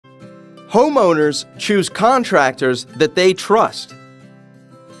Homeowners choose contractors that they trust.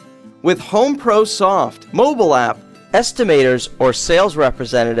 With HomeProSoft mobile app, estimators or sales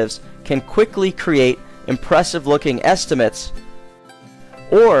representatives can quickly create impressive-looking estimates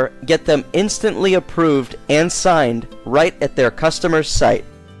or get them instantly approved and signed right at their customer's site.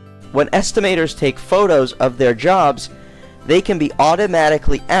 When estimators take photos of their jobs, they can be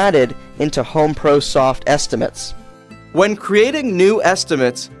automatically added into HomeProSoft estimates. When creating new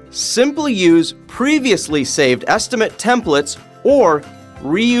estimates, simply use previously saved estimate templates or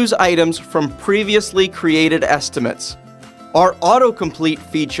reuse items from previously created estimates. Our autocomplete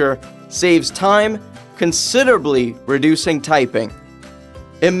feature saves time, considerably reducing typing.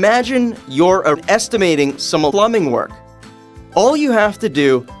 Imagine you're estimating some plumbing work. All you have to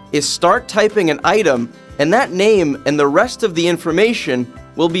do is start typing an item, and that name and the rest of the information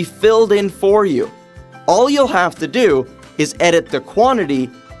will be filled in for you. All you'll have to do is edit the quantity,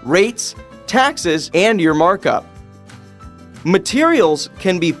 rates, taxes, and your markup. Materials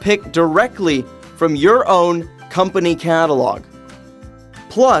can be picked directly from your own company catalog.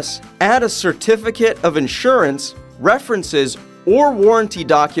 Plus, add a certificate of insurance, references, or warranty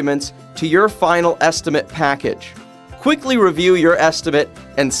documents to your final estimate package. Quickly review your estimate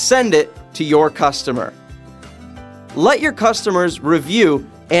and send it to your customer. Let your customers review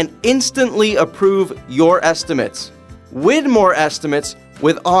and instantly approve your estimates. Win more estimates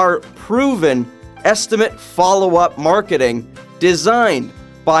with our proven estimate follow-up marketing designed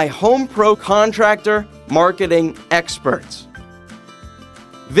by HomePro contractor marketing experts.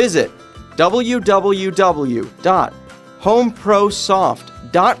 Visit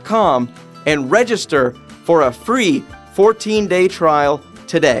www.homeprosoft.com and register for a free 14-day trial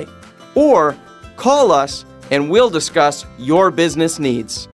today. Or call us and we'll discuss your business needs.